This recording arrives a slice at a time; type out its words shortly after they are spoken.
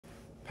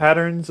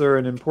Patterns are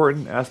an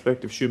important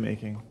aspect of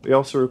shoemaking. They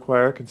also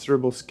require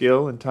considerable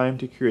skill and time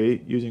to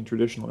create using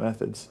traditional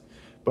methods.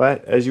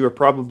 But, as you are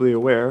probably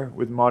aware,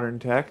 with modern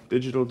tech,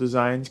 digital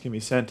designs can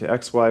be sent to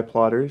XY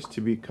plotters to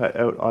be cut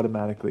out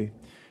automatically.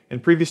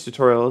 In previous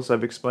tutorials,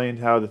 I've explained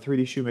how the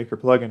 3D Shoemaker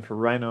plugin for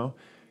Rhino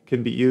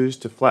can be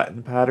used to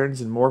flatten patterns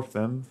and morph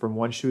them from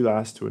one shoe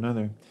last to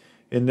another.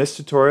 In this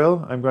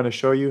tutorial, I'm going to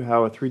show you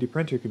how a 3D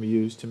printer can be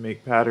used to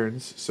make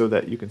patterns so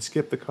that you can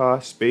skip the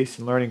cost, space,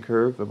 and learning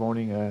curve of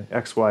owning a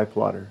XY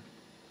plotter.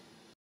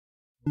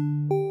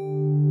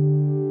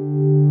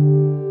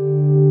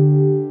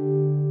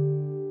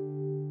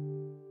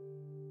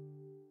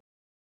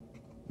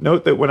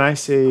 Note that when I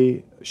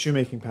say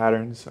shoemaking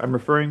patterns, I'm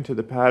referring to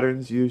the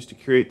patterns used to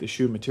create the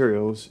shoe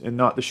materials and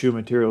not the shoe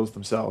materials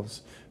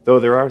themselves, though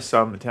there are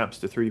some attempts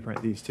to 3D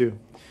print these too.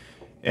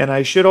 And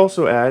I should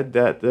also add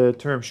that the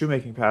term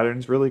shoemaking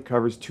patterns really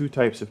covers two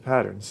types of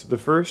patterns. The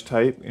first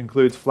type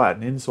includes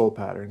flattened insole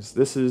patterns.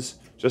 This is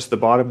just the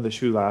bottom of the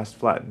shoe last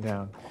flattened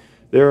down.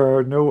 There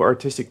are no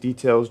artistic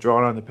details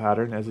drawn on the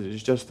pattern, as it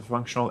is just the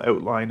functional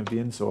outline of the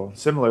insole.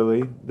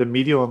 Similarly, the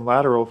medial and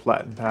lateral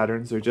flattened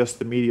patterns are just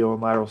the medial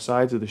and lateral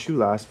sides of the shoe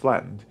last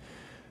flattened.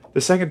 The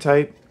second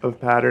type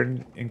of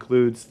pattern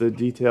includes the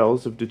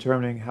details of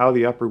determining how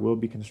the upper will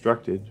be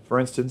constructed. For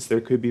instance, there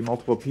could be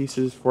multiple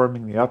pieces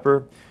forming the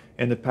upper,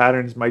 and the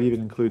patterns might even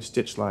include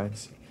stitch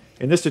lines.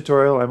 In this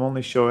tutorial, I'm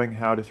only showing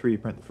how to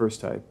 3D print the first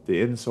type,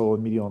 the insole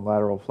and medial and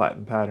lateral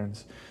flattened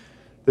patterns.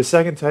 The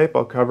second type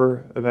I'll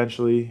cover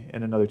eventually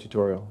in another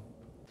tutorial.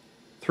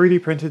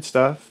 3D printed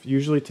stuff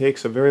usually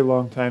takes a very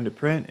long time to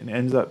print and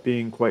ends up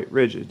being quite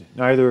rigid,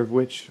 neither of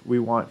which we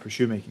want for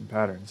shoemaking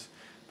patterns.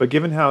 But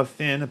given how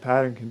thin a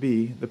pattern can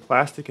be, the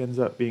plastic ends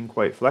up being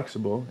quite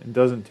flexible and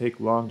doesn't take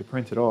long to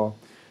print at all.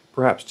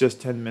 Perhaps just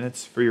 10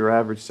 minutes for your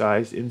average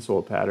sized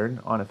insole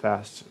pattern on a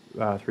fast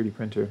 3D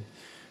printer.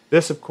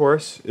 This, of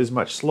course, is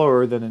much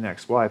slower than an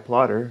XY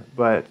plotter,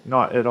 but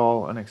not at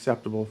all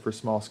unacceptable for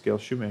small-scale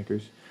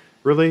shoemakers.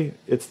 Really,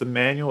 it's the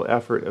manual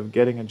effort of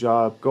getting a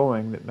job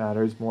going that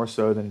matters more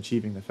so than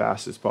achieving the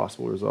fastest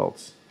possible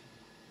results.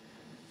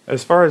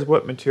 As far as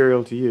what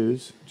material to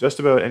use, just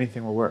about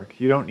anything will work.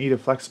 You don't need a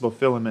flexible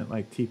filament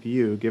like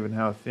TPU, given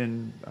how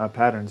thin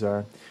patterns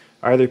are.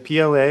 Either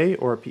PLA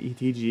or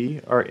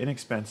PETG are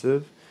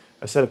inexpensive.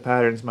 A set of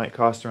patterns might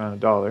cost around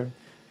 $1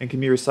 and can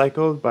be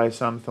recycled by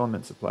some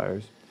filament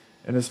suppliers.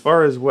 And as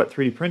far as what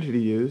 3D printer to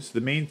use, the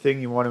main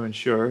thing you want to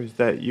ensure is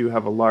that you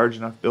have a large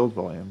enough build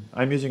volume.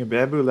 I'm using a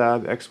Bambu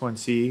Lab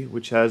X1C,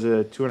 which has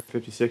a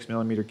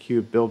 256mm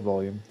cube build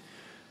volume.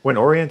 When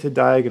oriented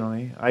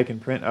diagonally, I can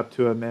print up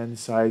to a men's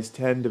size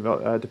 10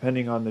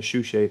 depending on the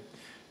shoe shape.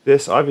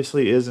 This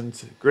obviously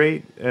isn't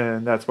great,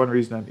 and that's one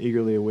reason I'm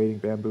eagerly awaiting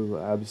Bambu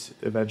Lab's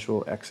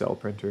eventual XL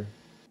printer.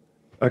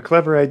 A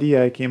clever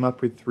idea I came up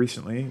with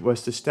recently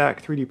was to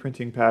stack 3D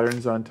printing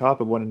patterns on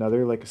top of one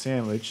another like a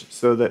sandwich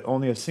so that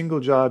only a single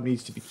job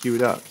needs to be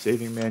queued up,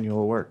 saving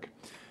manual work.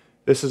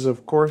 This is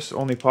of course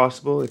only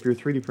possible if your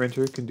 3D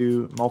printer can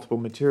do multiple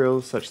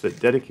materials such that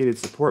dedicated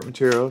support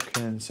material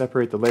can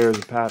separate the layers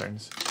of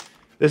patterns.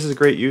 This is a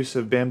great use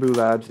of Bambu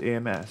Lab's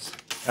AMS.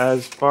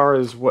 As far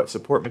as what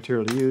support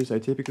material to use, I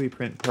typically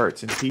print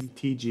parts in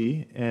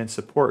PETG and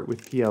support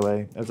with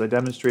PLA, as I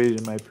demonstrated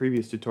in my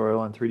previous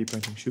tutorial on 3D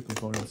printing shoe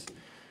components.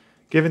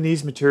 Given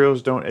these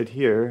materials don't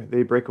adhere,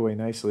 they break away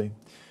nicely.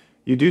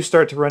 You do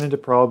start to run into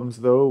problems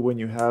though when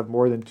you have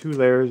more than 2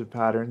 layers of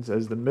patterns,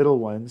 as the middle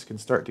ones can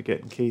start to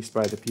get encased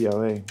by the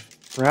PLA.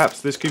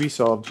 Perhaps this could be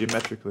solved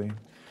geometrically,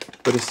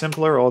 but a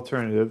simpler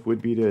alternative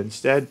would be to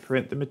instead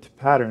print the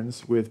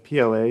patterns with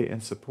PLA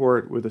and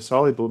support with a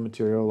soluble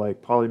material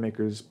like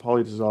Polymaker's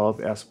Polydissolve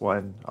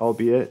S1,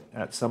 albeit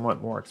at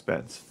somewhat more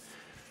expense.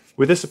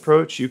 With this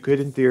approach, you could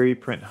in theory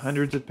print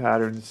hundreds of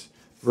patterns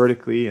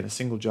vertically in a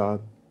single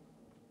job.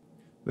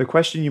 The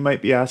question you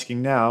might be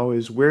asking now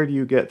is, where do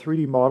you get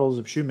 3D models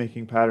of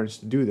shoemaking patterns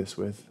to do this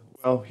with?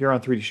 Well, here on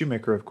 3D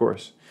Shoemaker, of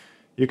course.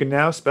 You can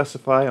now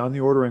specify on the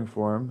ordering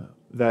form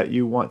that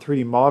you want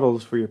 3D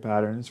models for your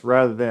patterns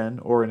rather than,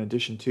 or in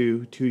addition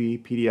to,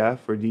 2D PDF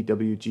or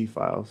DWG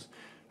files.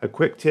 A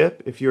quick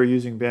tip if you are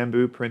using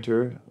Bambu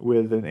printer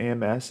with an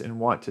AMS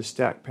and want to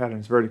stack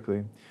patterns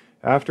vertically.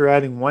 After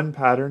adding one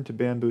pattern to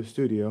Bambu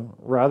Studio,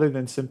 rather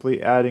than simply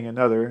adding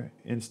another,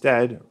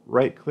 instead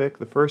right-click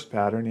the first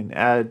pattern and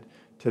add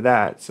to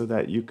that so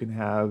that you can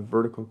have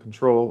vertical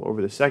control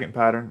over the second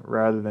pattern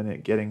rather than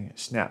it getting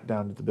snapped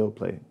down to the build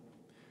plate.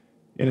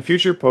 In a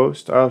future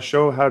post, I'll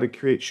show how to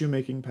create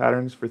shoemaking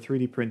patterns for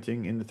 3D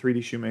printing in the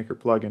 3D Shoemaker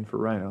plugin for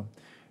Rhino.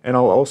 And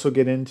I'll also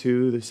get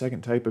into the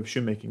second type of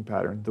shoemaking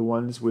pattern, the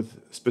ones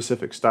with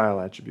specific style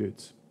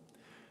attributes.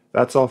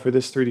 That's all for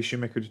this 3D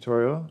Shoemaker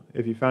tutorial.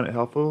 If you found it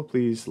helpful,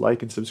 please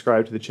like and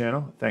subscribe to the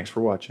channel. Thanks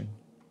for watching.